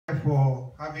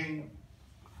for having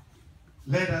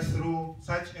led us through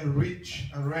such a rich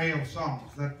array of songs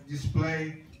that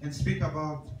display and speak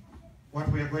about what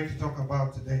we are going to talk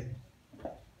about today.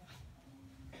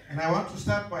 And I want to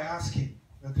start by asking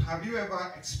that, have you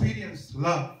ever experienced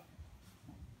love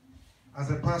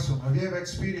as a person? Have you ever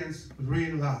experienced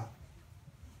real love?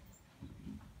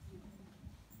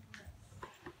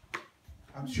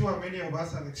 I'm sure many of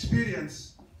us have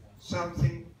experienced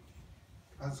something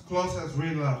as close as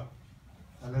real love.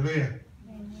 Hallelujah.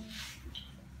 Amen.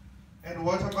 And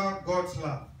what about God's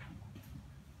love?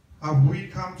 Have we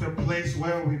come to a place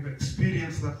where we've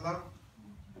experienced that love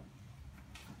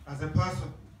as a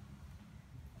person?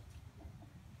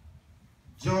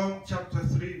 John chapter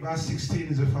 3 verse 16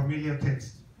 is a familiar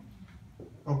text.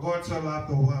 For God so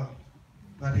loved the world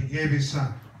that he gave his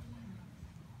son.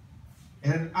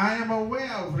 And I am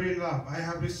aware of real love. I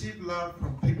have received love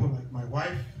from people like my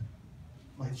wife,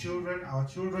 my children, our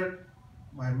children,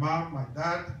 my mom, my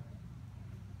dad.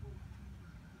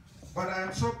 But I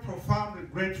am so profoundly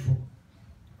grateful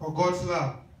for God's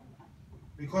love,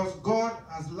 because God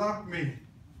has loved me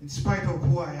in spite of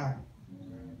who I am.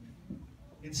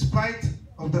 In spite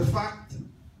of the fact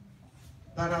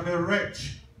that I'm a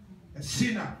wretch, a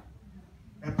sinner,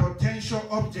 a potential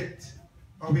object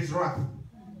of his wrath.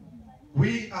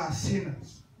 We are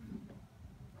sinners.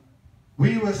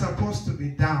 We were supposed to be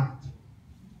damned.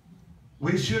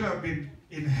 We should have been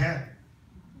in hell.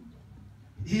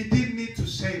 He didn't need to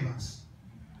save us.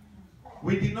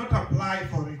 We did not apply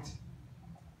for it.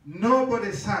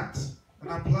 Nobody sat and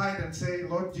applied and said,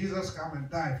 Lord Jesus, come and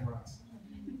die for us.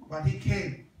 But he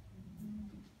came.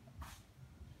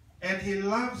 And he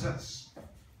loves us.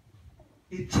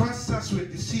 He trusts us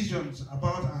with decisions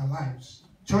about our lives,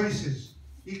 choices.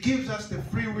 He gives us the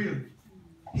free will.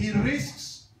 He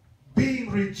risks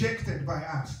being rejected by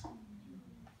us,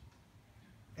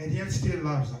 and yet still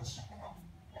loves us.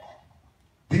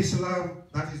 This love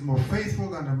that is more faithful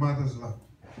than a mother's love.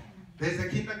 There's a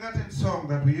kindergarten song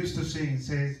that we used to sing. It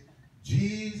says,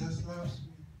 Jesus loves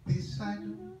me, this I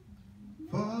know,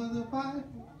 for the Bible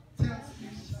tells me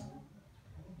so.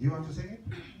 You want to sing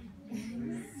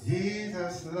it?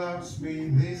 Jesus loves me,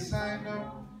 this I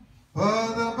know, for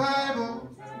the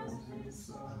Bible tells me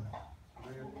so.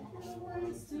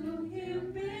 To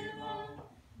him belong,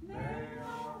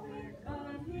 thereof with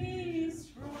God he is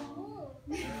strong.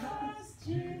 Yes,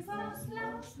 Jesus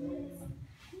loves me.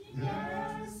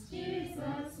 Yes,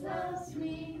 Jesus loves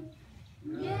me.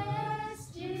 Yes,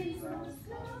 Jesus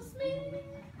loves me.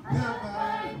 The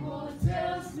Bible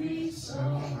tells me so.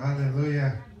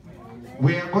 Hallelujah.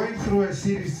 We are going through a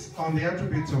series on the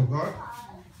attributes of God.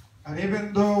 And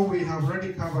even though we have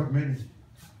already covered many,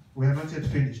 we are not yet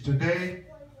finished. Today,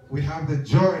 we have the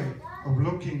joy of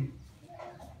looking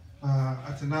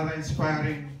at another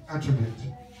inspiring attribute,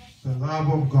 the love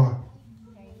of God.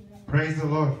 Praise the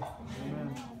Lord.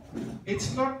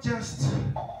 It's not just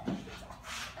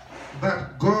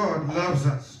that God loves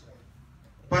us,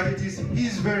 but it is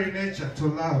his very nature to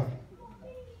love.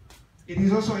 It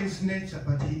is also his nature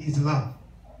that he is love.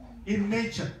 In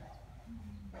nature.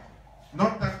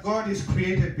 Not that God is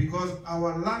created, because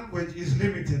our language is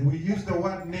limited. We use the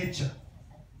word nature,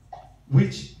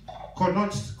 which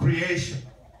connotes creation.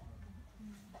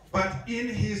 But in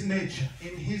his nature,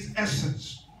 in his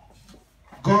essence,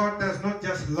 God does not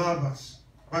just love us,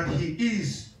 but he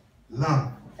is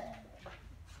love.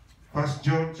 1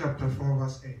 John chapter 4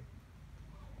 verse 8.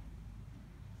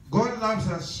 God loves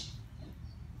us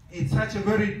in such a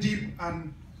very deep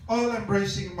and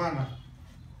all-embracing manner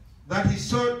that is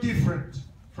so different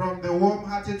from the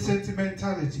warm-hearted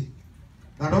sentimentality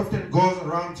that often goes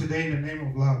around today in the name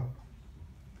of love.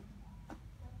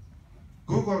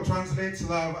 Google translates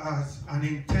love as an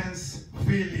intense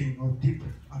feeling of deep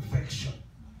affection.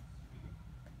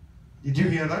 Did you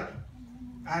hear that?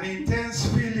 An intense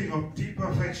feeling of deep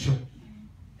affection.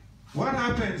 What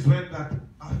happens when that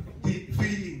deep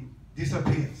feeling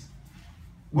disappears?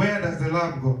 Where does the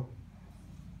love go?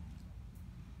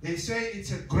 They say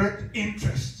it's a great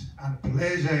interest and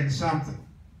pleasure in something.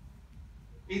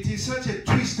 It is such a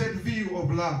twisted view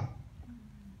of love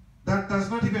that does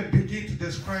not even begin to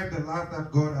describe the love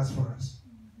that God has for us.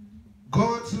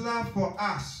 God's love for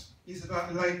us is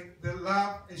like the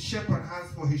love a shepherd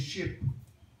has for his sheep.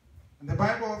 And the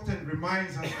Bible often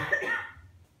reminds us that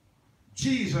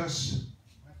Jesus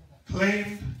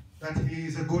claimed that he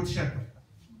is a good shepherd.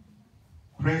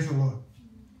 Praise the Lord.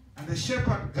 And the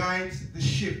shepherd guides the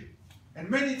sheep. And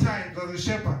many times as a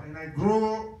shepherd, and I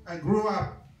grew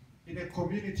up in a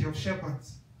community of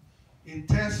shepherds. In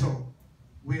Teso,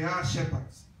 we are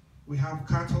shepherds. We have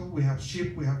cattle, we have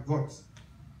sheep, we have goats.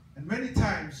 And many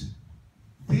times,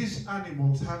 these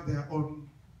animals have their own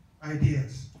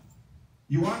ideas.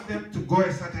 You want them to go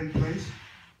a certain place,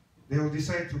 they will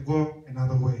decide to go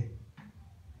another way.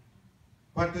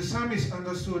 But the psalmist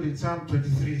understood in Psalm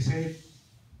 23, said,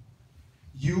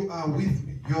 you are with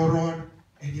me, your rod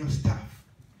and your staff,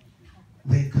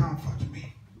 they comfort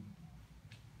me.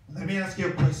 Let me ask you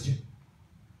a question.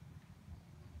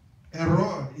 A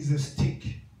rod is a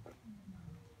stick.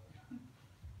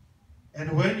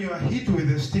 And when you are hit with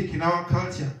a stick in our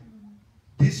culture,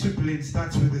 discipline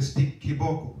starts with a stick,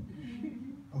 kiboko.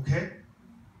 Okay?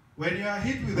 When you are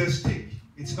hit with a stick,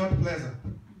 it's not pleasant.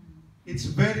 It's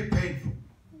very painful.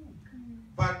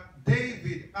 But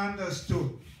David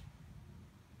understood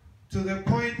to the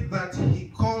point that he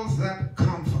calls that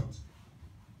comfort.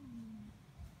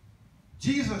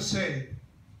 Jesus said,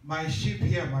 my sheep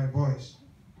hear my voice,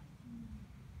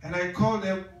 and I call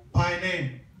them by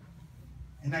name,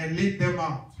 and I lead them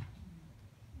out.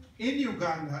 In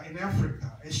Uganda, in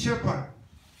Africa, a shepherd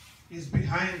is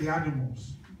behind the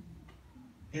animals.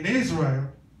 In Israel,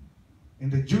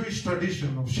 in the Jewish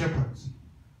tradition of shepherds,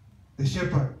 the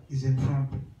shepherd is in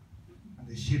front and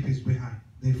the sheep is behind.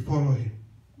 They follow him.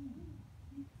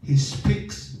 He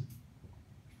speaks,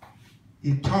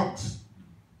 he talks,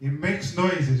 he makes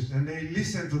noises, and they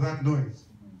listen to that noise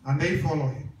and they follow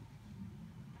him.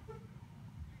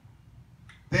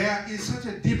 There is such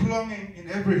a deep longing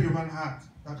in every human heart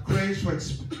that craves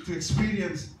to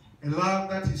experience a love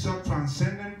that is so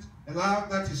transcendent, a love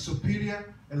that is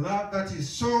superior, a love that is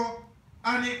so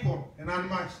unequal and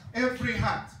unmatched. Every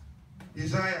heart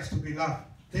desires to be loved.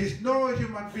 There is no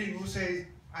human being who says,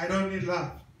 I don't need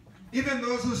love. Even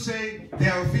those who say they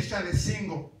are officially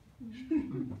single,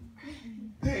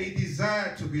 they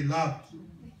desire to be loved.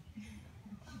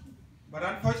 But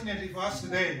unfortunately for us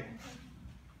today,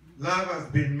 love has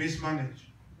been mismanaged.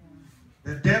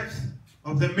 The depth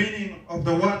of the meaning of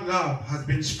the word love has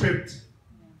been stripped.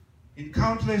 In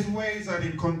countless ways and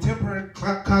in contemporary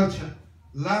culture,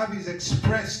 love is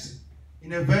expressed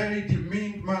in a very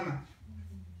demeaned manner.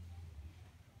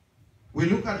 We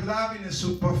look at love in a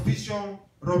superficial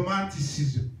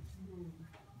romanticism,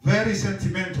 very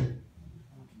sentimental.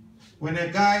 When a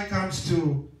guy comes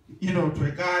to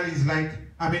a girl, he's like,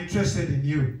 I'm interested in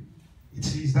you.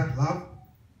 Is that love?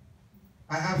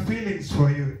 I have feelings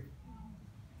for you.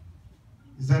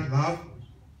 Is that love?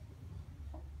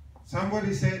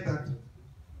 Somebody said that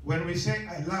when we say,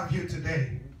 I love you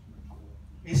today,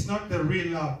 it's not the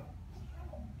real love.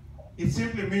 It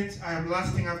simply means I am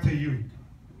lusting after you.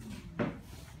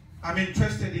 I'm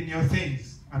interested in your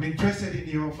things. I'm interested in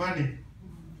your money.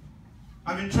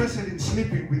 I'm interested in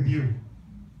sleeping with you.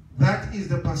 That is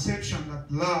the perception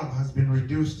that love has been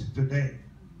reduced today.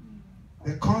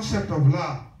 The concept of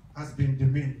love has been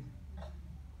demeaned.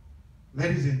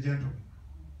 Ladies and gentlemen,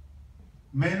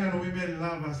 men and women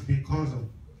love us because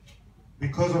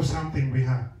of something we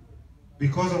have,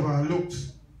 because of our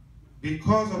looks,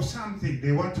 because of something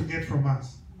they want to get from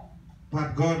us.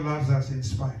 But God loves us in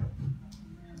spite of.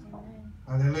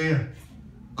 Hallelujah.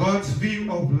 God's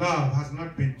view of love has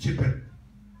not been cheapened.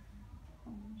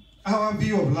 Our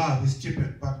view of love is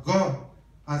cheapened, but God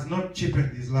has not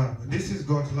cheapened his love. And this is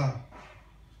God's love.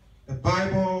 The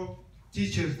Bible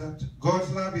teaches that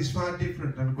God's love is far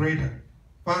different and greater.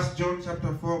 1 John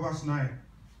chapter 4 verse 9.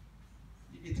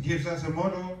 It gives us a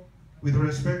model with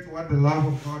respect to what the love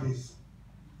of God is.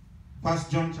 1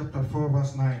 John chapter 4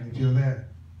 verse 9, if you're there,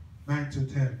 9 to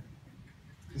 10.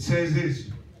 It says this.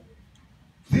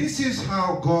 This is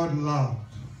how God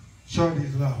showed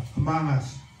his love among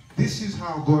us. This is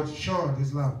how God showed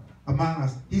his love among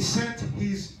us. He sent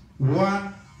his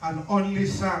one and only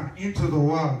Son into the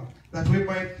world that we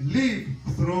might live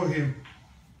through him.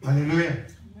 Hallelujah.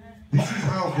 This is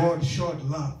how God showed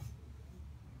love.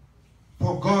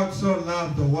 For God so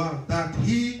loved the world that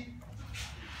he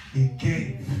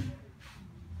gave.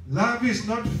 Love is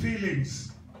not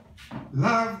feelings.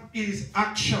 Love is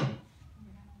action.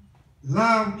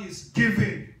 Love is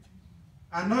giving.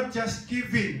 And not just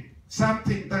giving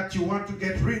something that you want to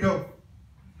get rid of.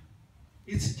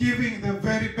 It's giving the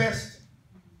very best.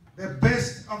 The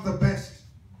best of the best.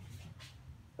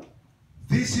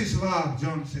 This is love,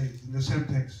 John says in the same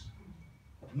text.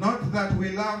 Not that we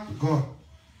loved God,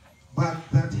 but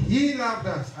that he loved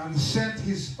us and sent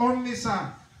his only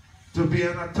Son to be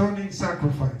an atoning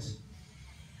sacrifice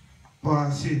for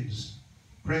our sins.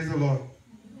 Praise the Lord.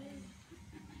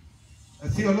 A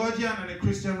theologian and a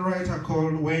Christian writer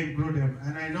called Wayne Grudem,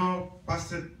 and I know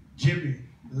Pastor Jimmy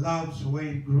loves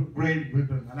Wayne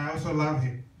Grudem, and I also love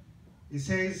him. He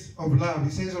says of love, he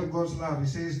says of God's love, he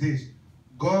says this: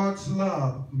 God's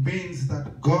love means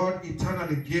that God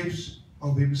eternally gives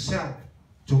of himself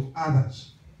to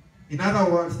others. In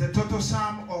other words, the total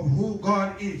sum of who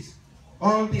God is,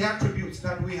 all the attributes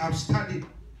that we have studied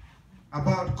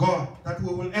about God, that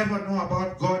we will ever know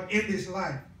about God in this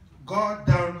life, God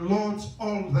downloads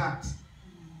all that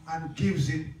and gives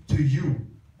it to you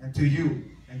and to you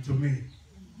and to me.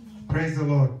 Praise the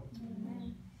Lord.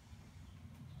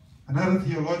 Another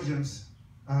theologian,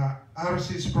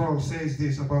 R.C. Sproul, says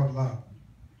this about love.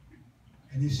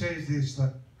 And he says this,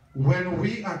 that when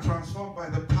we are transformed by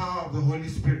the power of the Holy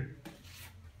Spirit,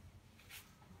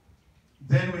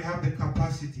 then we have the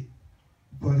capacity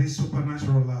for this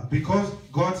supernatural love. Because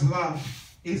God's love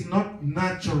is not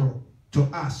natural to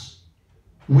us.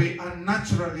 We are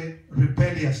naturally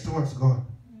rebellious towards God.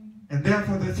 And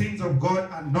therefore the things of God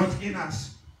are not in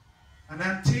us. And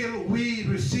until we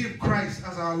receive Christ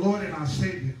as our Lord and our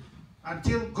Savior,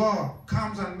 until God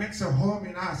comes and makes a home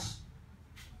in us,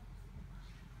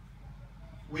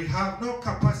 we have no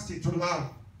capacity to love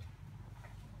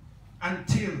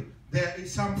until there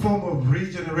is some form of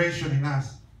regeneration in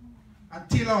us,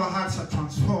 until our hearts are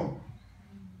transformed,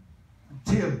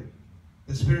 until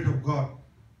the Spirit of God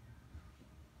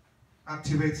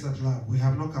activates that love. We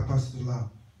have no capacity to love.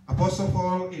 Apostle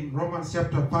Paul in Romans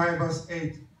chapter 5 verse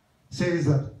 8 says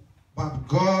that, but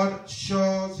God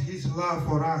shows his love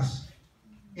for us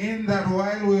in that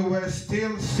while we were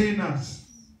still sinners,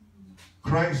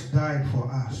 Christ died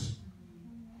for us.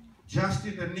 Just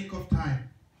in the nick of time,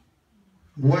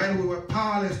 while we were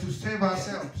powerless to save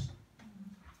ourselves,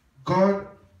 God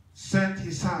sent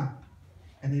his Son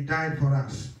and he died for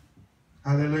us.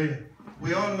 Hallelujah.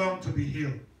 We all long to be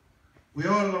healed. We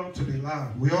all long to be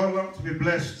loved. We all long to be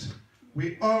blessed.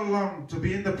 We all long to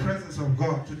be in the presence of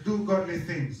God, to do godly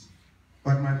things.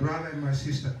 But my brother and my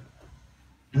sister,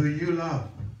 do you love?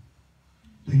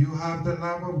 Do you have the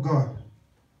love of God?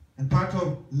 And part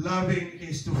of loving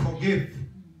is to forgive.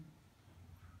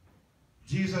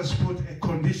 Jesus put a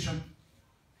condition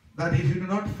that if you do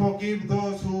not forgive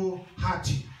those who hurt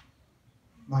you,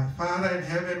 my Father in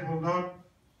heaven will not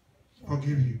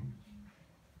forgive you.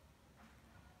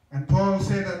 And Paul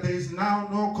said that there is now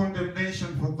no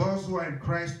condemnation for those who are in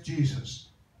Christ Jesus.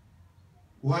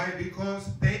 Why?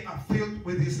 Because they are filled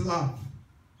with his love.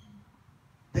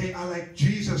 They are like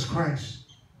Jesus Christ.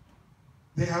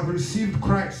 They have received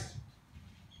Christ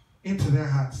into their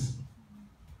hearts.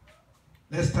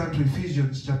 Let's turn to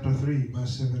Ephesians chapter 3,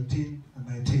 verse 17 and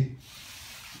 19.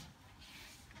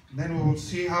 And then we will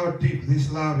see how deep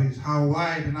this love is, how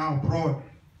wide and how broad.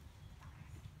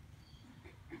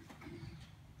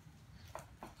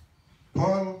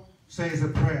 Paul says a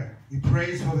prayer. He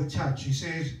prays for the church. He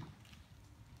says,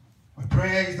 my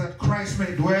prayer is that Christ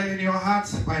may dwell in your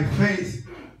hearts by faith,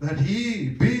 that he,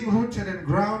 being rooted and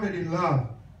grounded in love,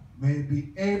 may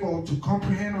be able to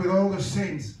comprehend with all the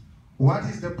saints what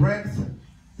is the breadth,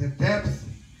 the depth,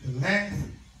 the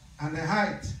length, and the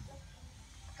height,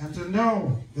 and to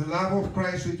know the love of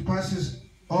Christ which passes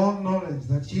all knowledge,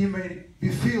 that ye may be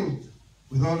filled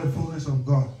with all the fullness of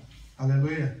God.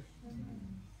 Hallelujah.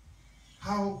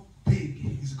 How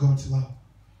big is God's love?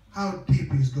 How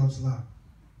deep is God's love?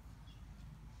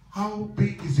 How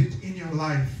big is it in your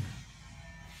life?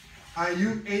 Are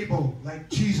you able, like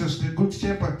Jesus, the good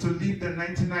shepherd, to leave the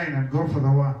 99 and go for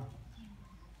the one?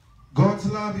 God's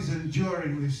love is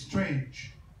enduringly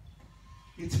strange.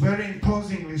 It's very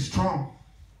imposingly strong.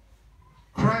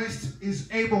 Christ is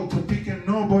able to pick a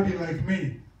nobody like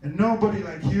me, a nobody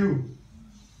like you.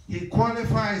 He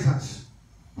qualifies us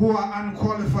who are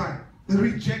unqualified, the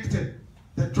rejected,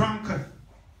 the drunkard,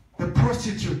 the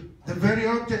prostitute, the very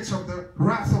objects of the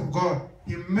wrath of God.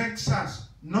 He makes us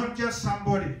not just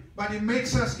somebody, but he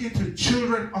makes us into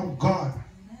children of God.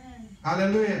 Amen.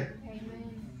 Hallelujah.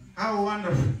 Amen. How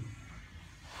wonderful.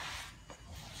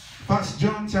 1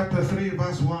 John chapter 3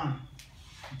 verse 1.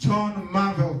 John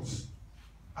marvels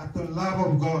at the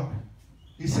love of God.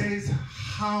 He says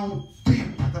how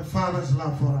deep the Father's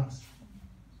love for us.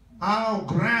 How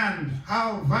grand,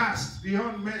 how vast,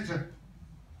 beyond measure,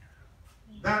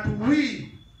 that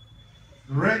we,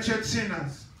 wretched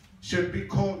sinners, should be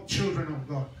called children of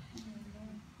God.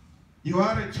 You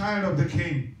are a child of the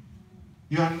King.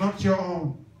 You are not your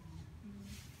own.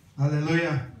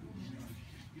 Hallelujah.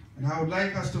 And I would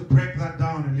like us to break that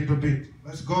down a little bit.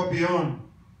 Let's go beyond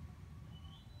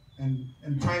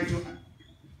and try to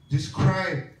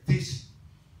describe this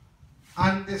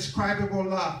undescribable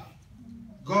love.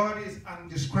 God is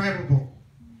undescribable.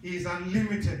 He is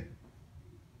unlimited.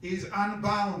 He is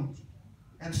unbound.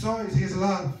 And so is his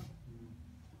love.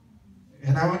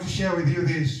 And I want to share with you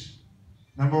this.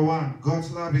 Number one,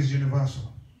 God's love is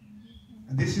universal.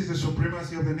 And this is the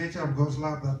supremacy of the nature of God's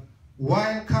love, that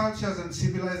while cultures and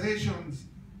civilizations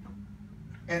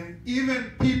and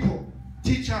even people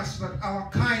teach us that our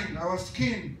kind, our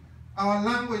skin, our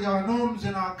language, our norms,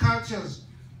 and our cultures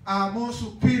are more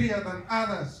superior than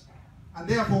others, and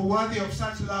therefore worthy of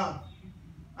such love.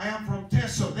 I am from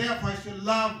Teso, therefore I should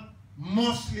love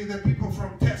mostly the people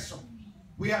from Teso.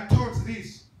 We are taught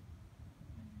this.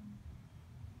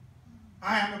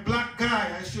 I am a black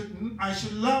guy, I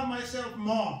should love myself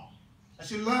more. I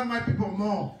should love my people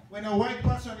more. When a white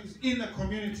person is in the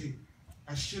community,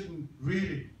 I shouldn't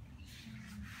really.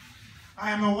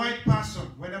 I am a white person.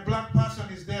 When a black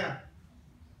person is there,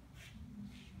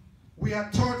 we are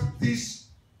taught this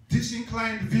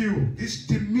disinclined view, this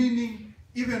demeaning,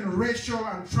 even racial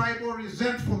and tribal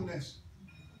resentfulness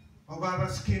of other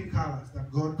skin colors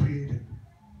that God created,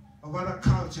 of other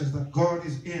cultures that God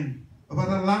is in, of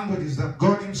other languages that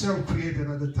God himself created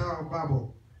at the Tower of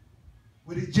Babel.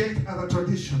 We reject other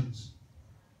traditions.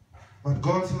 But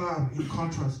God's love, in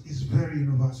contrast, is very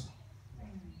universal.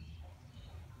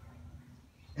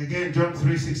 Again, John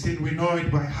 3:16, we know it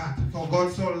by heart. For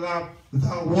God so loved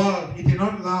the world. He did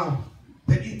not love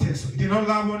the Iteso. He did not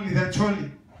love only the Choli.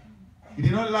 He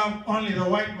did not love only the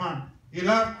white man. He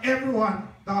loved everyone,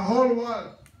 the whole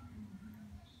world.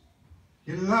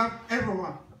 He loved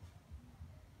everyone.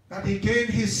 That he gave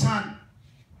his son.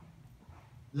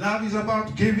 Love is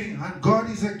about giving, and God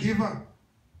is a giver.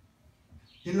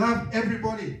 He loved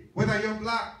everybody, whether you're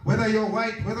black, whether you're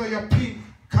white, whether you're pink,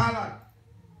 colored.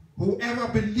 Whoever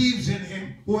believes in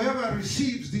him, whoever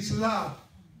receives this love,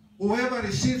 whoever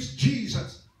receives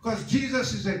Jesus, because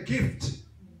Jesus is a gift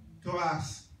to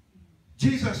us.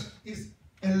 Jesus is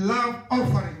a love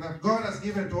offering that God has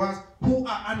given to us who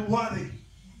are unworthy.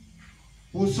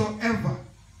 Whosoever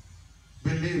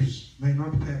believes may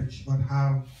not perish but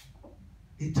have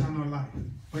eternal life.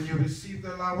 When you receive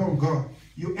the love of God,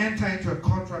 you enter into a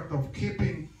contract of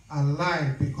keeping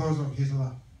alive because of his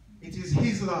love. It is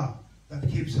his love that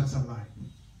keeps us alive.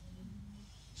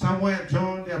 Somewhere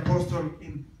John the Apostle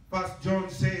in 1 John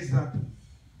says that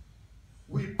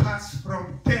we pass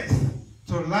from death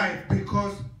to life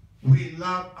because we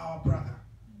love our brother.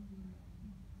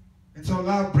 And so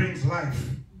love brings life.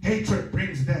 Hatred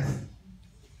brings death.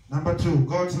 Number 2,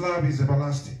 God's love is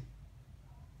everlasting.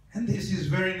 And this is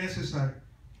very necessary.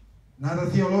 Another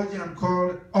theologian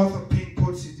called Arthur Pink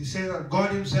puts it. He says that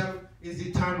God himself is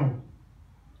eternal.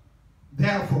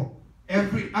 Therefore,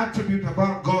 every attribute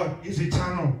about God is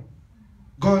eternal.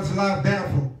 God's love,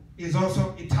 therefore, is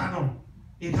also eternal.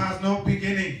 It has no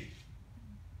beginning.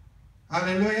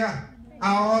 Hallelujah.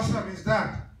 How awesome is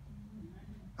that?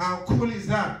 How cool is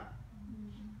that?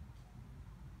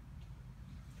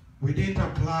 We didn't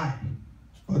apply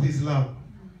for this love.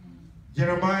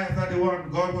 Jeremiah 31,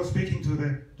 God was speaking to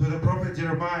the prophet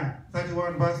Jeremiah.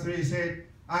 31 verse 3, he said,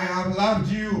 I have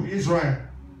loved you, Israel,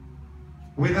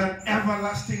 with an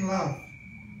everlasting love.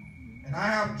 And I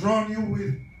have drawn you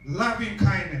with loving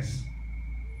kindness.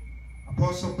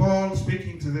 Apostle Paul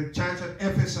speaking to the church at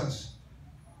Ephesus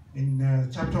in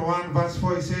chapter 1 verse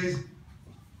 4, he says,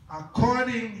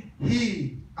 according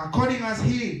as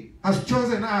he has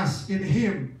chosen us in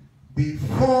him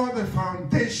before the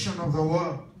foundation of the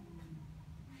world.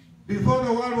 Before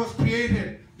the world was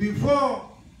created, before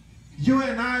you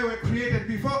and I were created,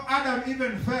 before Adam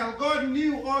even fell, God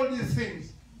knew all these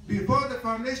things. Before the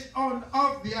foundation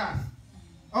of the earth,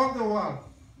 of the world,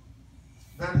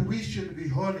 that we should be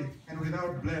holy and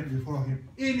without blame before him.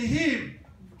 In him,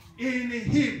 in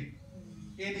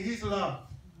his love,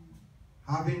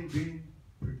 having been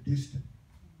predestined.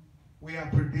 We are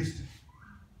predestined.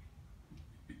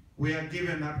 We are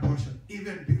given that portion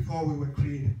even before we were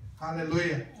created.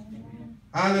 Hallelujah. Amen.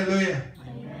 Hallelujah.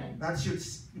 Amen. That should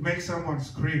make someone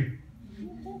scream.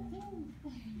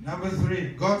 Number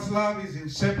 3, God's love is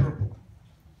inseparable.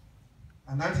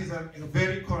 And that is a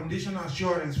very conditional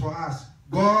assurance for us.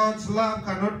 God's love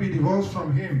cannot be divorced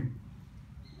from him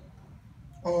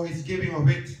or his giving of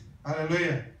it.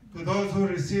 Hallelujah. To those who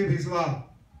receive his love,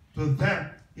 to them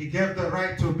he gave the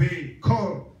right to be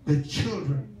called the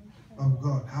children of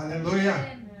God. Hallelujah.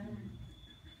 Amen.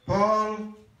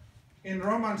 Paul, in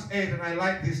Romans 8, and I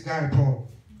like this guy, Paul,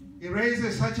 he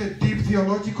raises such a deep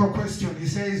theological question. He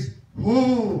says,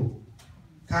 who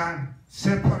can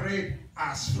separate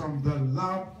us from the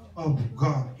love of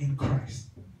God in Christ?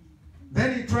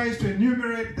 Then he tries to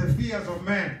enumerate the fears of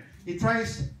men. He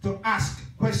tries to ask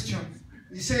questions.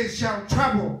 He says, shall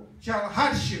trouble, shall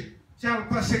hardship, shall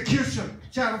persecution,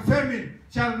 shall famine,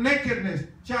 shall nakedness,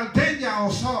 shall danger or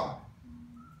sword?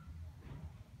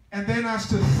 And then has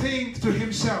to think to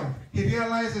himself, he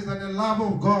realizes that the love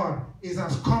of God is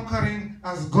as conquering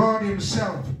as God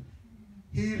himself.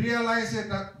 He realizes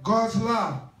that God's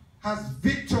love has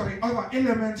victory over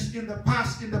elements in the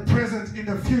past, in the present, in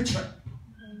the future.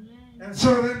 Amen. And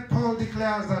so then Paul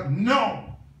declares that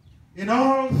no, in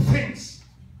all things,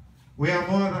 we are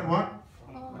more than what?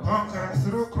 Conquerors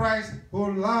through Christ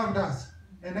who loved us.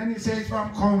 And then he says, for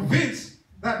I'm convinced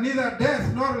that neither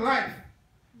death nor life,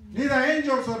 neither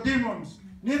angels or demons,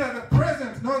 neither the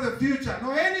present nor the future,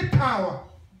 nor any power,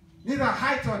 neither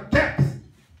height or depth,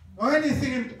 or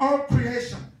anything in all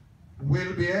creation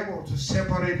will be able to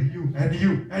separate you and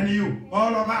you and you,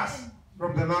 all of us,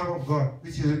 from the love of God,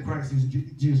 which is in Christ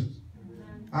Jesus.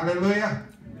 Amen. Hallelujah.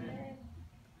 Amen.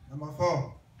 Number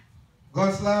 4,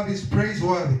 God's love is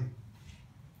praiseworthy.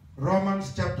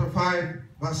 Romans chapter 5,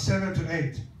 verse 7 to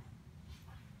 8.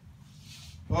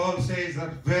 Paul says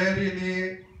that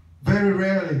very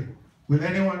rarely will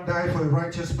anyone die for a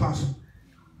righteous person.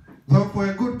 Though for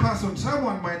a good person,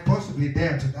 someone might possibly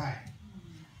dare to die.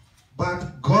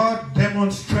 But God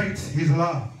demonstrates his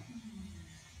love.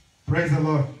 Praise the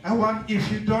Lord. I want, if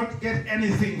you don't get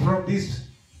anything from this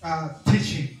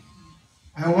teaching,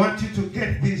 I want you to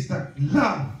get this, that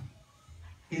love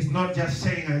is not just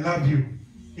saying I love you.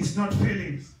 It's not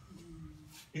feelings.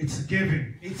 It's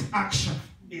giving. It's action.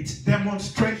 It's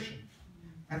demonstration.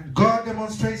 And God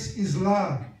demonstrates his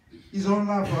love, his own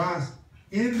love for us.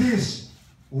 In this,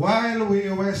 while we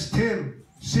were still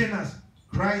sinners,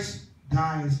 Christ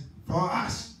dies for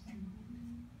us.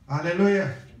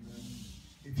 Hallelujah.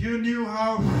 If you knew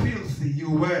how filthy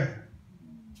you were,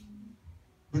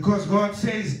 because God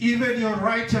says even your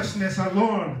righteousness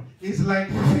alone is like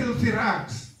filthy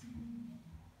rags.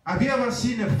 Have you ever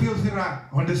seen a filthy rag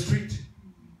on the street?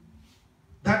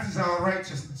 That is our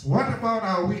righteousness. What about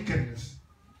our wickedness?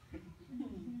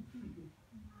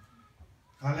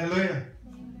 Hallelujah.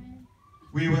 Amen.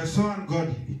 We were so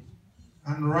ungodly,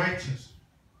 unrighteous,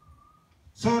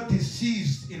 so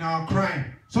deceased in our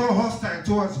crime, so hostile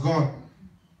towards God.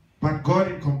 But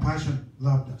God in compassion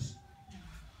loved us.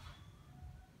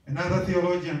 Another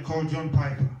theologian called John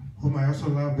Piper, whom I also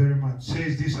love very much,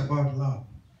 says this about love.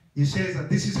 He says that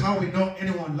this is how we know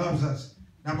anyone loves us.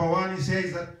 Number 1, he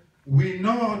says that we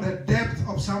know the depth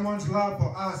of someone's love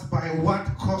for us by what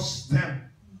costs them.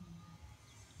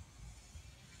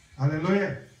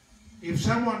 Hallelujah. If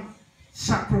someone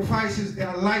sacrifices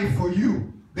their life for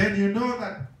you, then you know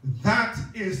that that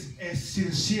is a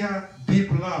sincere,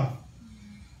 deep love.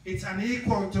 It's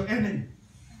unequal to any.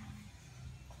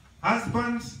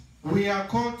 Husbands, we are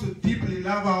called to deeply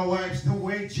love our wives the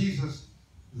way Jesus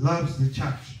loves the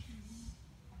church.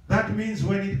 That means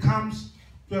when it comes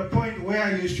to a point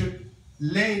where you should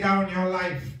lay down your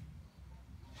life,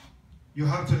 you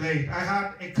have to lay it. I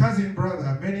had a cousin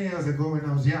brother many years ago when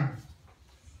I was young.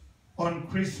 On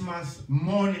Christmas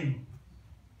morning,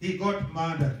 he got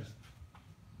murdered.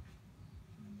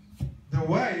 The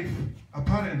wife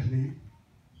apparently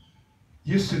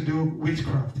used to do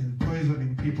witchcraft and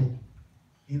poisoning people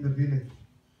in the village.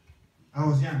 I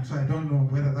was young, so I don't know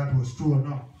whether that was true or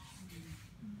not.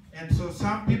 And so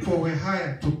some people were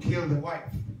hired to kill the wife.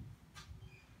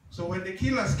 So when the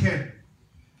killers came,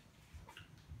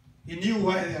 he knew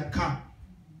why they had come.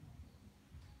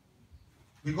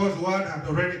 Because word had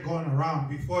already gone around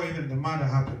before even the murder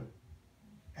happened.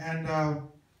 And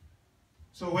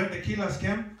so when the killers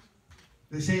came,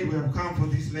 they said, we have come for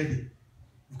this lady.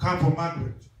 We've come for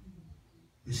Margaret.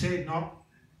 He said, no.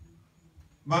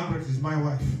 Margaret is my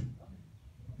wife.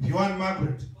 If you want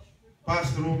Margaret,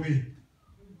 pass through me.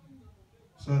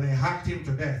 So they hacked him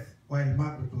to death while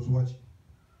Margaret was watching.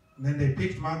 And then they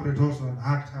picked Margaret also and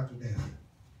hacked her to death.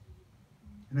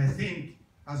 And I think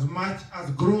as much as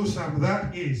gruesome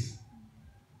that is,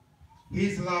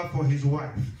 his love for his wife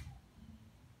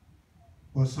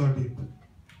was so deep.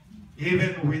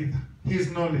 Even with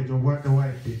his knowledge of what the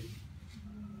wife did.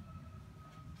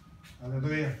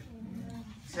 Hallelujah. Amen.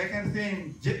 Second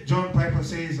thing John Piper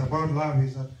says about love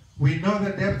is that we know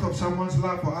the depth of someone's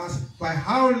love for us by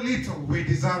how little we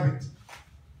deserve it.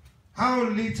 How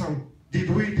little did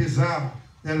we deserve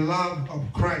the love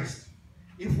of Christ?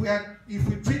 If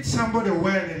we treat somebody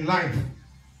well in life,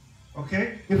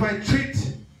 okay? If I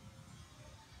treat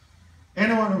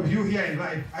any one of you here in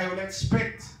life, I will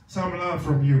expect some love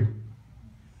from you.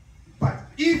 But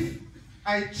if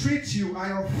I treat you,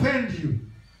 I offend you,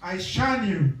 I shun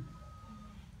you,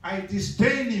 I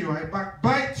disdain you, I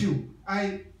backbite you,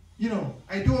 I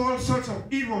do all sorts of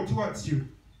evil towards you.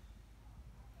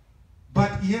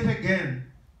 But yet again,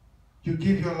 you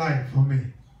give your life for me.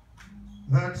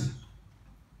 That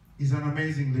is an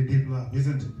amazingly deep love,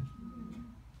 isn't it?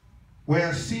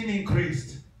 Where sin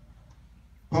increased,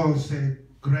 Paul said,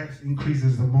 grace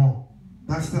increases the more.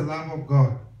 That's the love of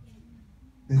God.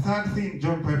 The third thing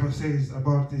John Piper says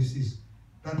about this is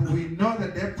that we know the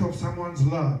depth of someone's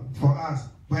love for us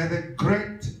by the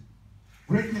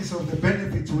greatness of the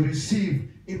benefits we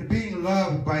receive in being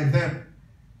loved by them.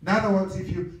 In other words, if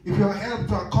you're helped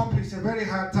to accomplish a very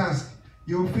hard task,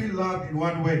 you'll feel loved in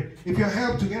one way. If you're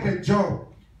helped to get a job,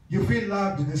 you feel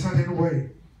loved in a certain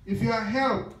way. If you are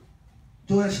helped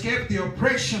to escape the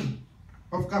oppression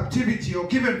of captivity or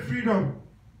given freedom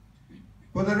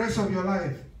for the rest of your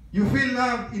life, you feel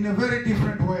loved in a very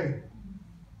different way.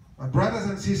 But brothers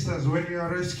and sisters, when you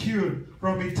are rescued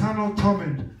from eternal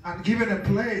torment and given a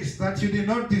place that you did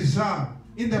not deserve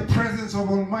in the presence of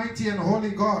Almighty and Holy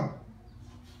God,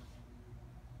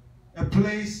 a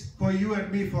place for you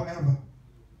and me forever,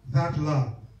 that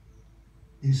love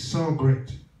is so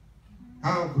great.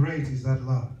 How great is that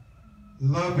love?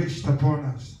 Lavished upon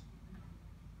us.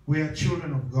 We are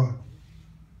children of God.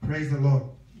 Praise the Lord.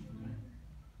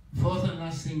 Fourth and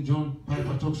last thing John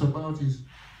Piper talks about is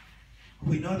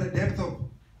we know the depth of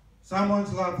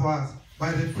someone's love for us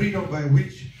by the freedom by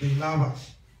which they love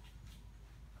us.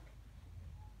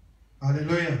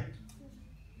 Hallelujah.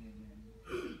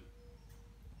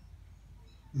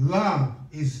 Love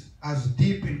is as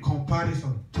deep in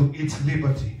comparison to its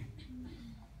liberty.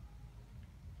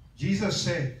 Jesus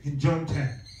said in John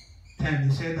 10,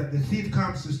 he said that the thief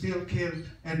comes to steal, kill,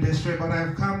 and destroy, but I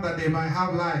have come that they might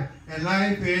have life, and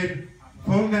life in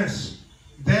fullness.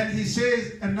 Then he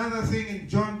says another thing in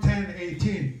John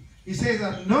 10:18. He says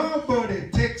that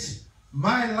nobody takes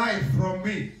my life from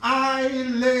me. I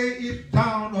lay it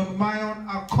down on my own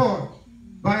accord,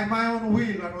 by my own will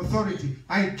and authority.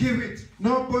 I give it.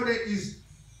 Nobody is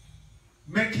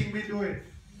making me do it.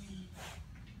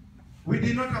 We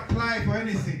did not apply for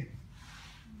anything.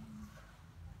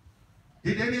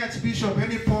 Did any archbishop,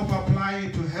 any pope apply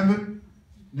to heaven?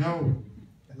 No.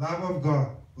 The love of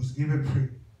God was given free.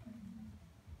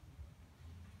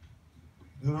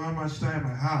 I don't know how much time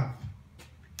I have,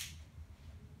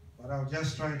 but I'll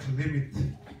just try to limit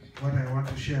what I want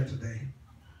to share today.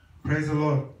 Praise the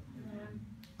Lord. Amen.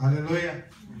 Hallelujah.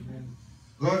 Amen.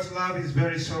 God's love is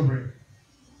very sovereign.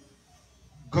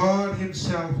 God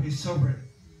himself is sovereign.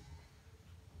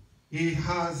 He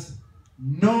has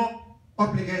no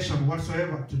obligation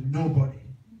whatsoever to nobody.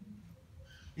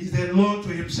 He's the Lord to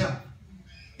himself.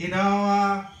 In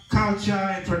our culture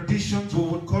and traditions, we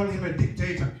would call him a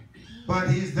dictator. But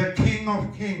he's the King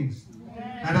of Kings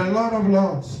and a Lord of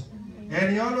Lords.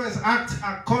 And he always acts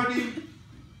according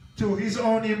to his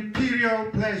own imperial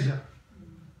pleasure.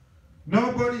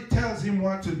 Nobody tells him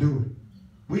what to do.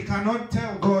 We cannot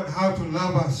tell God how to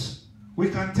love us. We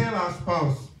can tell our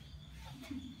spouse,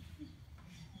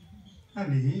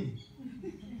 honey,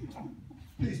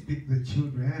 please pick the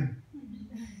children.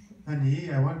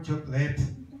 Honey, I want chocolate.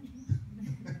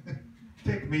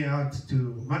 Take me out to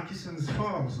Murchison's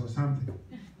Falls or something.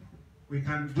 We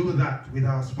can do that with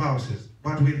our spouses.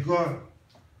 But with God,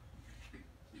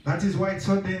 that is why it's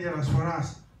so dangerous for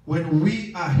us. When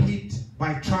we are hit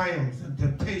by trials and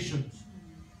temptations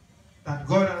that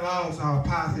God allows our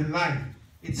path in life,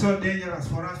 it's so dangerous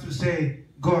for us to say,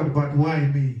 God, but why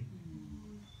me?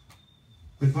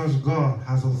 Because God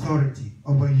has authority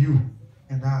over you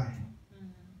and I.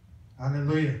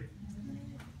 Hallelujah.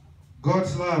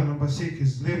 God's love, number 6,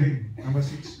 is living. Number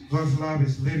 6, God's love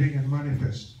is living and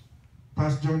manifest.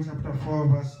 1 John chapter 4,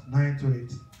 verse 9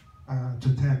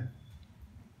 to 10.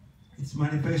 It's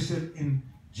manifested in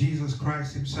Jesus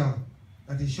Christ himself,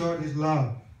 that he showed his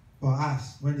love for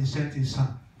us when he sent his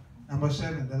son. Number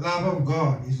 7, the love of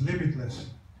God is limitless.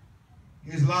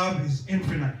 His love is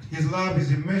infinite. His love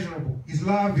is immeasurable. His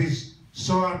love is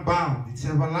so unbound. It's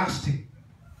everlasting.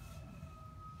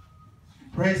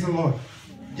 Praise the Lord.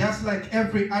 Just like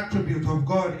every attribute of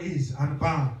God is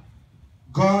unbound,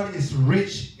 God is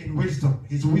rich in wisdom.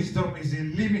 His wisdom is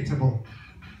illimitable.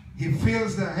 He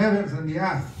fills the heavens and the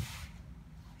earth.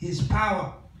 His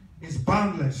power is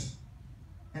boundless.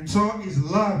 And so his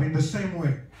love in the same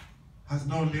way has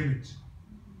no limit.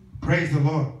 Praise the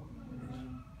Lord.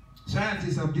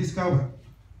 Scientists have discovered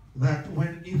that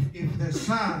if the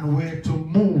sun were to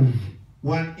move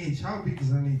 1 inch, how big is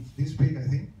an inch? This big, I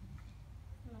think.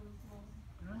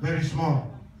 Very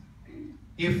small.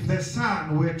 If the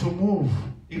sun were to move,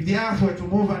 if the earth were to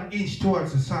move 1 inch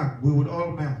towards the sun, we would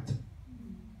all melt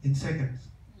in seconds.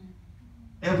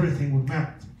 Everything would melt.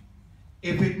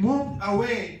 If it moved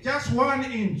away just 1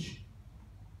 inch,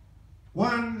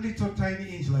 one little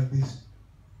tiny inch like this,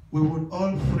 we would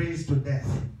all freeze to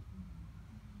death.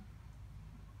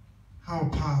 How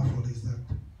powerful is that?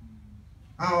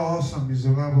 How awesome is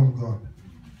the love of God?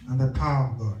 and the power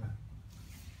of God.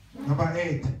 Number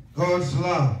 8, God's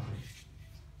love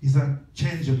is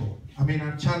unchallengeable.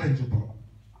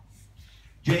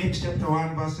 James chapter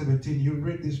 1 verse 17, you'll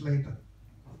read this later.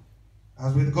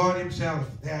 As with God himself,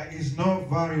 there is no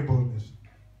variableness.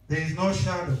 There is no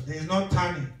shadow. There is no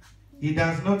turning. He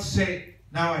does not say,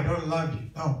 now I don't love you.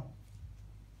 No.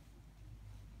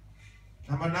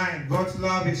 Number 9, God's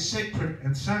love is sacred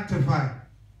and sanctified.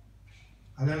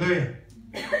 Hallelujah.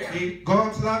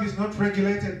 God's love is not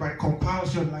regulated by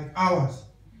compulsion like ours.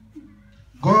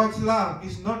 God's love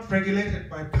is not regulated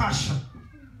by passion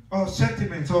or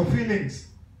sentiments or feelings,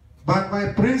 but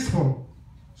by principle,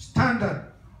 standard,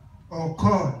 or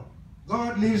code.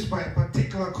 God lives by a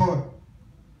particular code.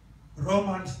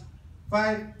 Romans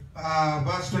 5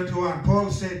 verse 21, Paul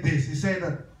said this. He said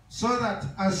that, so that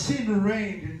as sin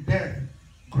reigned in death,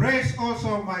 grace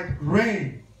also might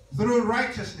reign through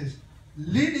righteousness,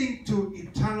 leading to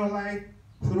eternal life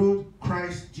through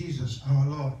Christ Jesus our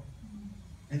Lord.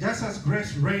 And just as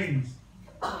grace reigns,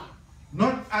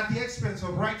 not at the expense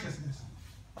of righteousness,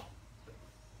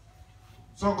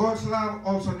 so God's love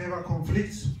also never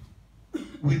conflicts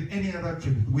with any other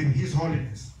attribute, with his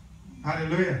holiness.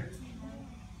 Hallelujah.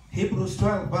 Hebrews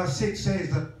 12 verse 6 says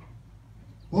that,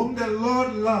 whom the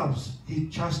Lord loves, he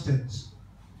chastens,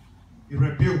 he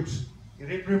rebukes, he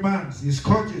reprimands, he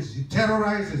scourges, he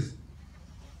terrorizes.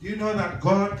 Do you know that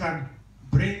God can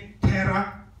bring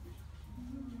terror?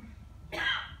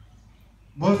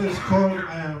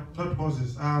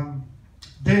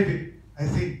 David, I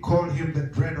think, called him the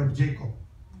dread of Jacob.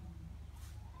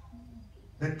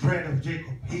 The dread of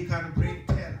Jacob. He can bring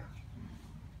terror.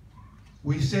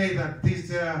 We say that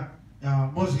these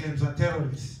Muslims are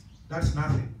terrorists. That's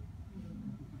nothing.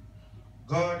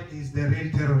 God is the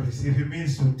real terrorist if he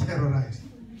means to terrorize.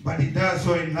 But he does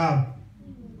so in love,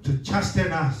 to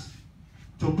chasten us,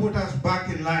 to put us back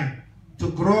in line, to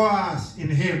grow us in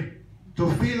him, to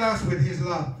fill us with his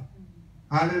love.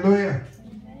 Hallelujah.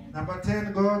 Number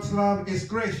 10, God's love is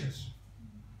gracious.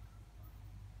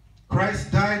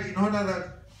 Christ died in order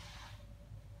that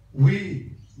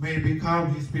we may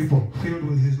become his people, filled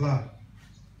with his love.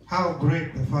 How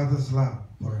great the Father's love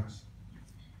for us.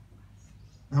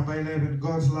 Number 11,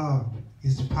 God's love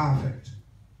is perfect.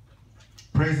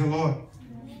 Praise the Lord.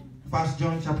 1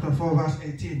 John chapter 4 verse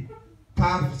 18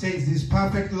 says this,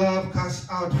 perfect love casts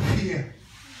out fear.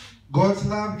 God's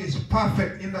love is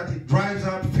perfect in that it drives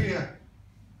out fear.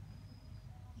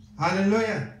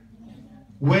 Hallelujah.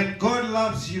 When God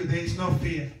loves you, there is no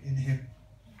fear in him.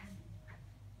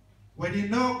 When you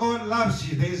know God loves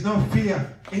you, there is no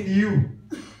fear in you.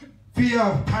 Fear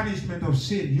of punishment of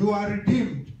sin. You are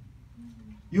redeemed.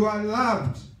 You are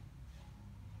loved.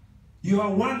 You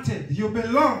are wanted. You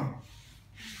belong.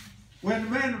 When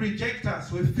men reject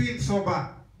us, we feel so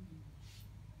bad.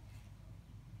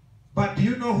 But do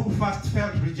you know who first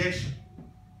felt rejection?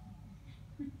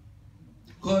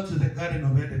 Go to the Garden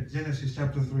of Eden, Genesis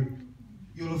chapter 3.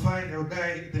 You will find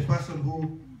the person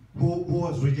who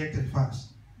was rejected first.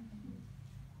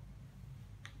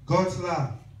 God's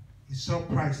love is so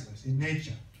priceless in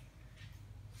nature.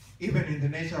 Even in the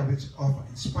nature of its offer,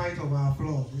 in spite of our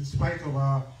flaws, in spite of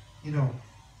our,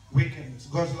 wickedness,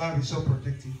 God's love is so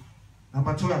protective.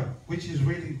 Number 12, which is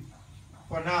really,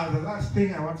 for now, the last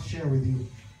thing I want to share with you,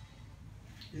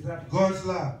 is that God's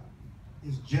love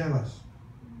is jealous,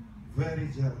 very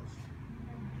jealous.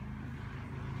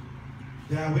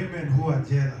 There are women who are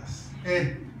jealous.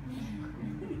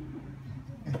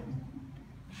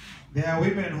 There are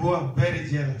women who are very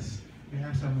jealous. We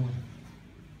have some water.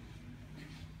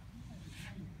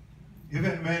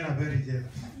 Even men are very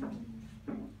jealous.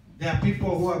 There are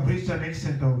people who have reached an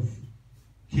extent of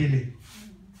killing.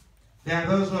 There are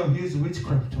those who have used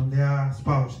witchcraft on their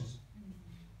spouses.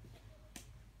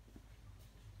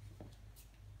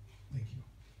 Thank you.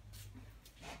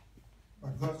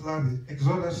 But God's love is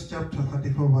Exodus chapter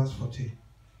 34 verse 14.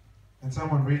 Can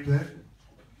someone read that?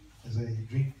 As I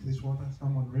drink this water,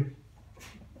 someone read.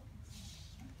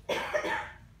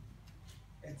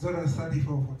 Exodus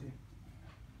 34:14.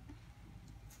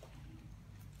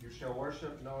 You shall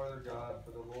worship no other God,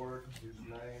 for the Lord, whose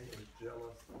name is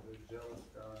jealous, is a jealous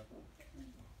God.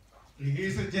 He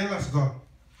is a jealous God.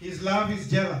 His love is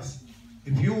jealous.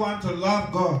 If you want to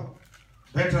love God,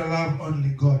 better love only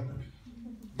God.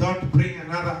 Don't bring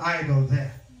another idol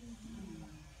there.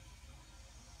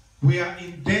 We are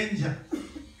in danger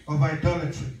of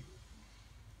idolatry.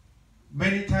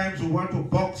 Many times we want to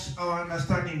box our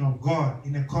understanding of God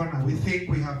in a corner. We think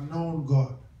we have known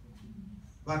God,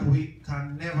 but we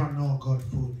can never know God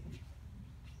fully.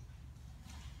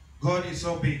 God is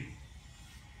so big.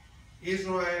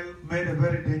 Israel made a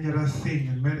very dangerous thing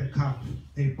and made a calf.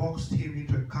 They boxed him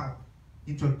into a calf,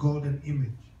 into a golden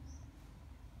image.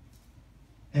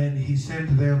 And he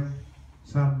sent them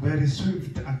some very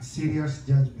swift and serious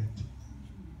judgment.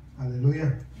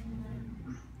 Hallelujah.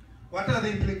 What are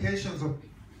the implications of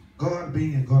God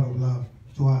being a God of love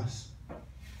to us?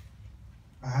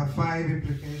 I have 5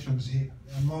 implications here.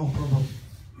 There are more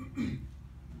probably.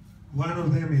 One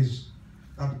of them is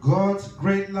that God's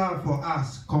great love for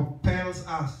us compels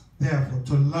us, therefore,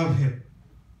 to love him.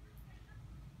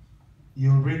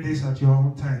 You'll read this at your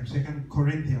own time. 2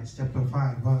 Corinthians chapter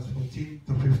 5, verse 14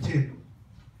 to 15.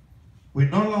 We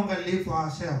no longer live for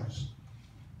ourselves,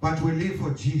 but we live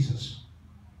for Jesus.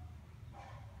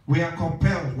 We are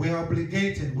compelled, we are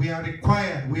obligated, we are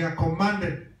required, we are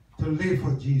commanded to live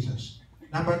for Jesus.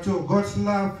 Number 2, God's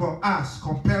love for us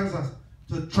compels us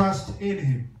to trust in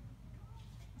him.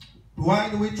 Why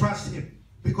do we trust him?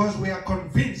 Because we are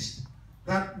convinced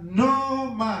that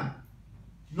no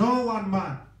one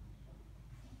man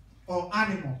or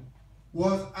animal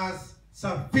was as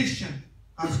sufficient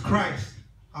as Christ,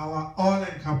 our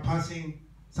all-encompassing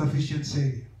sufficient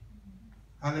Savior.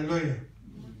 Hallelujah.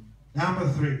 Number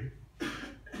 3,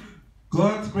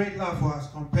 God's great love for us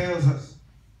compels us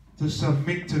to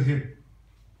submit to him.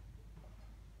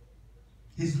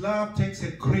 His love takes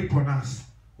a grip on us.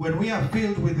 When we are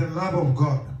filled with the love of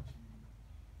God,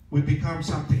 we become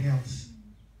something else.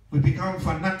 We become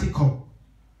fanatical.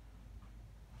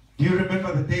 Do you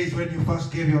remember the days when you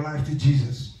first gave your life to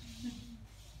Jesus?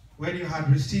 When you had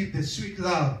received the sweet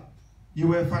love, you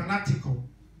were fanatical,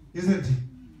 isn't it?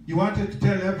 You wanted to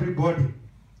tell everybody,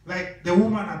 like the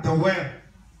woman at the well.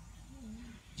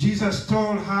 Jesus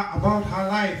told her about her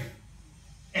life,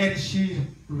 and she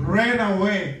ran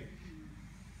away,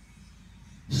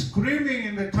 screaming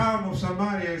in the town of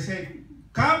Samaria, saying,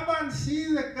 "Come and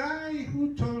see the guy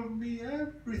who told me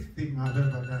everything I've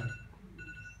ever done."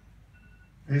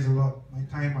 Praise the Lord. My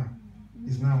timer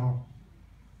is now on.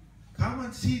 Come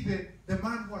and see the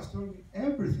man who has told me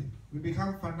everything. We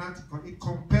become fanatical. It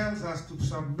compels us to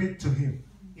submit to him.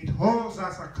 It holds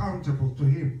us accountable to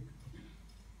him.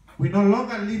 We no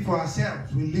longer live for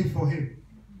ourselves. We live for him.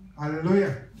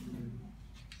 Hallelujah.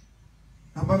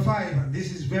 Number 5, and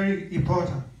this is very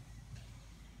important.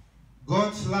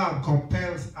 God's love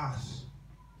compels us,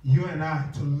 you and I,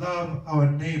 to love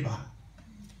our neighbor.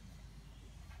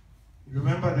 You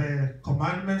remember the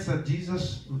commandments that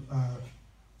Jesus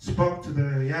spoke to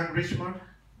the young rich man?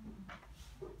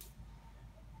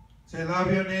 Say,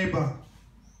 love your neighbor.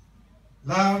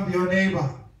 Love your neighbor.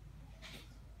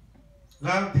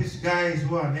 Love these guys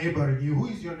who are neighboring you. Who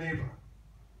is your neighbor?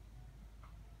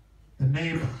 The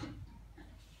neighbor.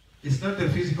 It's not the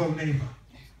physical neighbor.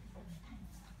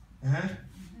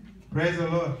 Praise the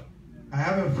Lord. I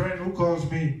have a friend who calls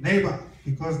me neighbor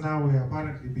because now we are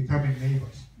apparently becoming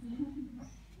neighbors.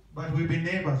 But we've been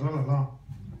neighbors all along.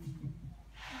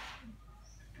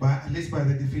 But at least by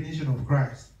the definition of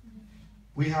Christ.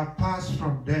 We have passed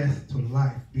from death to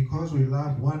life because we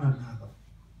love one another.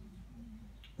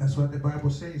 That's what the Bible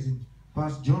says in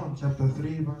 1 John chapter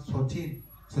 3, verse 14,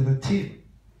 17.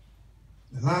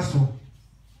 The last one.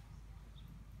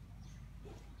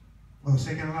 Or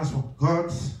second last one.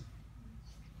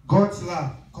 God's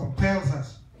love compels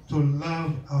us to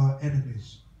love our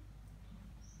enemies.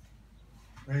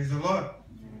 Praise the Lord.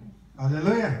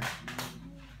 Hallelujah.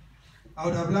 I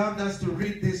would have loved us to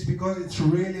read this because it's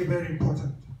really very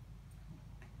important.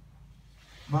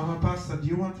 Mama Pastor, do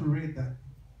you want to read that?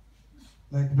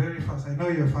 Like very fast. I know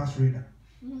you're a fast reader.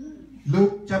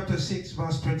 Luke chapter 6,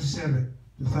 verse 27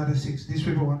 to 36. These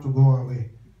people want to go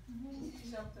away.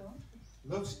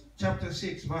 Luke chapter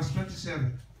 6, verse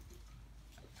 27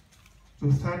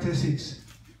 to 36.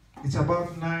 It's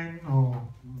about 9 or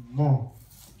more.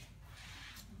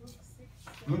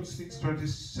 Luke 6,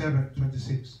 27,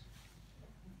 26.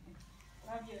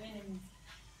 Love your enemies.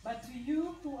 But to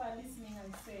you who are listening,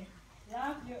 I say,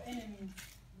 love your enemies.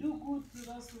 Do good to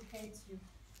those who hate you.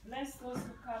 Bless those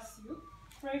who curse you.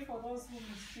 Pray for those who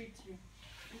mistreat you.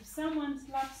 If someone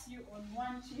slaps you on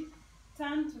one cheek,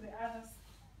 turn to the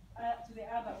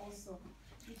other also.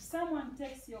 If someone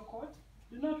takes your coat,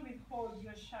 do not withhold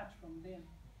your shirt from them.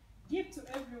 Give to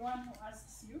everyone who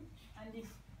asks you, and if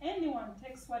anyone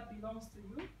takes what belongs to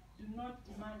you, do not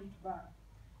demand it back.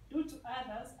 Do to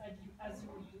others as you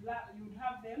would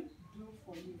have them do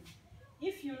for you.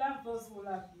 If you love those who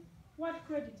love you, what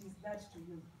credit is that to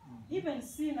you? Even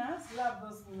sinners love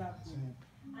those who love you.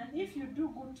 And if you do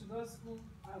good to those who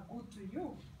are good to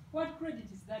you, what credit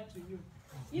is that to you?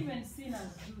 Even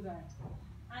sinners do that.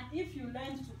 And if you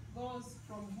lend to those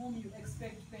from whom you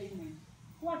expect payment,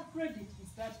 What credit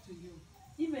is that to you?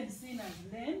 Even sinners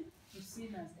lend to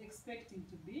sinners, expecting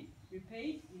to be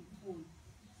repaid in full.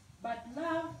 But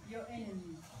love your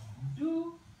enemies,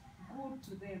 do good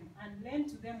to them, and lend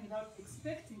to them without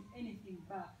expecting anything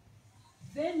back.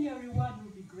 Then your reward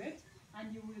will be great,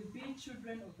 and you will be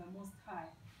children of the Most High,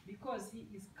 because he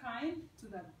is kind to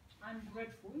the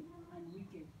ungrateful and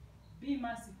wicked. Be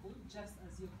merciful, just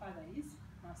as your Father is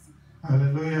merciful.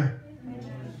 Hallelujah.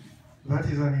 Amen. That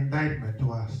is an indictment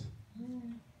to us.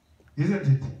 Isn't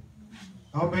it?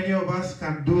 How many of us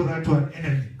can do that to an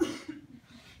enemy?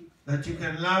 That you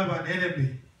can love an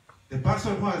enemy, the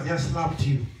person who has just slapped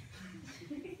you.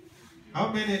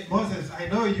 How many, Moses, I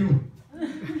know you.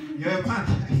 You're a man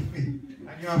like me,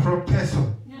 and you are from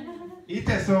Teso.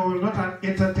 Teso will not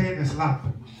entertain a slap.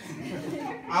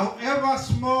 However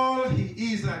small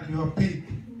he is and you are big,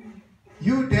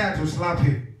 you dare to slap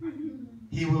him,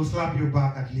 he will slap you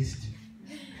back at least.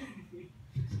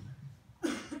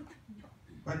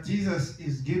 But Jesus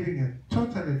is giving a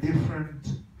totally different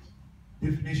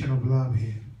definition of love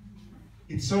here.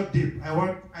 It's so deep.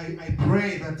 I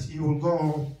pray that you will go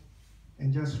home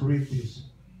and just read this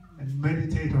and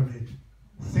meditate on it.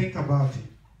 Think about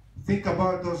it. Think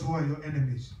about those who are your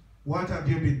enemies. What have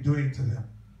you been doing to them?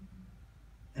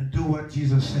 And do what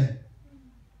Jesus said.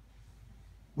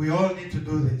 We all need to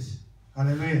do this.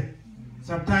 Hallelujah.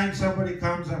 Sometimes somebody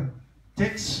comes and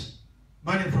takes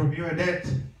money from you, a debt,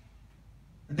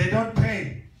 and they don't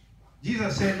pay.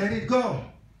 Jesus said, let it go.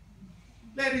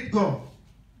 Let it go.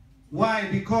 Why?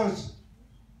 Because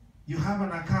you have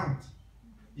an account.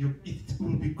 It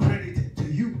will be credited to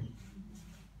you.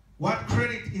 What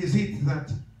credit is it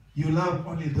that you love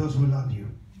only those who love you?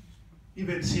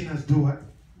 Even sinners do what?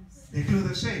 They do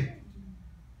the same.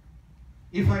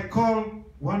 If I call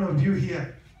one of you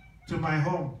here to my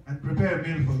home and prepare a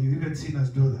meal for you, even sinners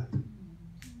do that.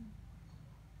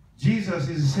 Jesus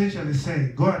is essentially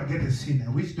saying, go and get a sinner,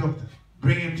 witch doctor,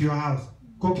 bring him to your house,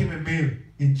 cook him a meal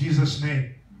in Jesus'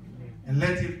 name, and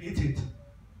let him eat it.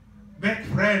 Make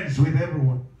friends with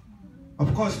everyone.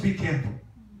 Of course, be careful.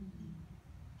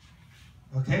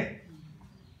 Okay?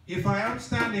 If I am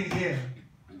standing here,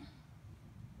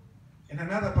 and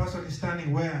another person is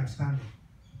standing where I'm standing,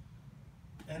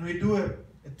 and we do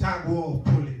a tug war of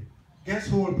pulling, guess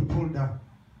who will be pulled down?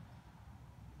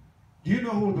 Do you know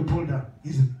who will be pulled down?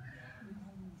 Isn't it?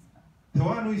 The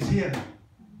one who is here.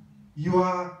 You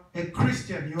are a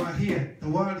Christian, you are here. The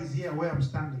world is here where I'm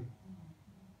standing.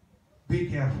 Be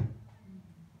careful.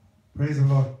 Praise the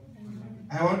Lord.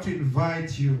 I want to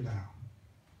invite you now,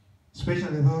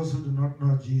 especially those who do not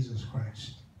know Jesus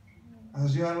Christ,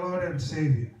 as your Lord and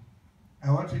Savior.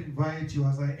 I want to invite you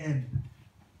as I end.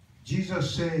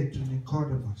 Jesus said to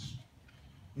Nicodemus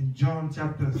in John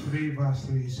chapter 3 verse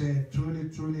 3, he said, truly,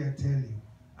 truly, I tell you,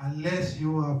 unless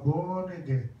you are born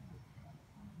again.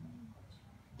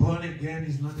 Born again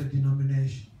is not a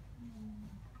denomination.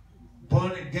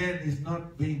 Born again is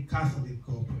not being Catholic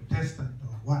or Protestant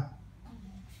or what.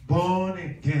 Born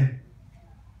again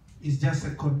is just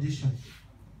a condition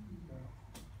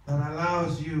that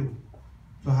allows you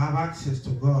to have access to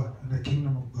God and the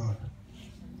kingdom of God.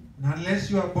 And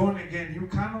unless you are born again, you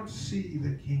cannot see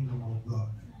the kingdom of God.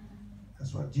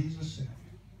 That's what Jesus said.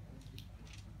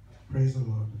 Praise the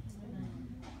Lord.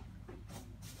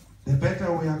 The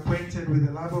better we are acquainted with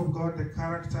the love of God, the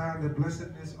character and the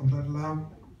blessedness of that love,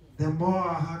 the more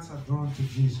our hearts are drawn to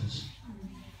Jesus.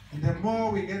 And the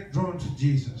more we get drawn to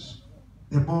Jesus,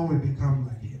 the more we become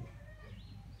like him.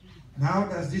 And how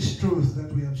does this truth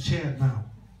that we have shared now,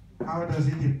 how does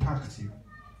it impact you?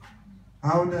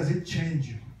 How does it change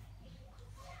you?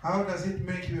 How does it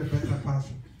make you a better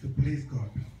person to please God?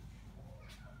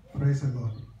 Praise the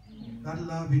Lord. That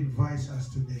love invites us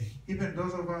today. Even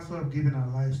those of us who have given our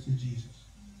lives to Jesus.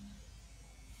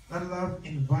 That love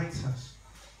invites us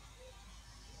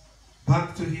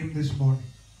back to him this morning.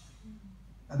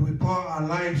 That we pour our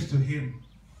lives to him.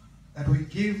 That we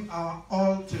give our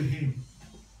all to him.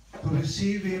 To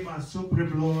receive him as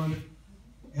Supreme Lord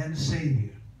and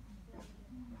Savior.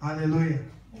 Hallelujah.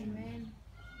 Amen.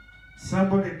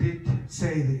 Somebody did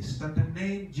say this, that the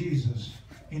name Jesus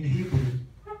in Hebrew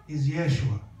is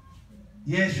Yeshua.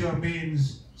 Yeshua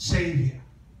means Savior.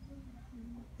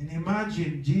 And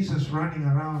imagine Jesus running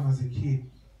around as a kid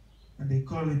and they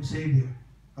call him Savior.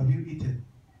 Have you eaten?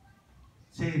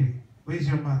 Savior, where's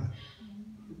your mother?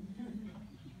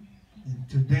 And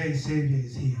today Savior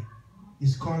is here.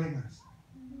 He's calling us.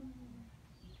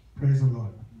 Praise the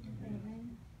Lord.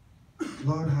 Amen.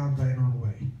 Lord, have thine own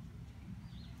way.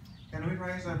 Can we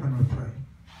rise up and we pray?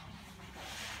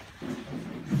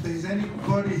 If there is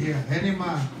anybody here, any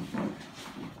man,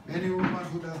 Any woman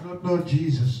who does not know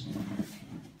Jesus,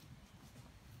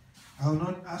 I will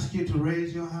not ask you to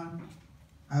raise your hand.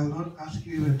 I will not ask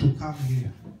you even to come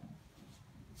here.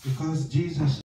 Because Jesus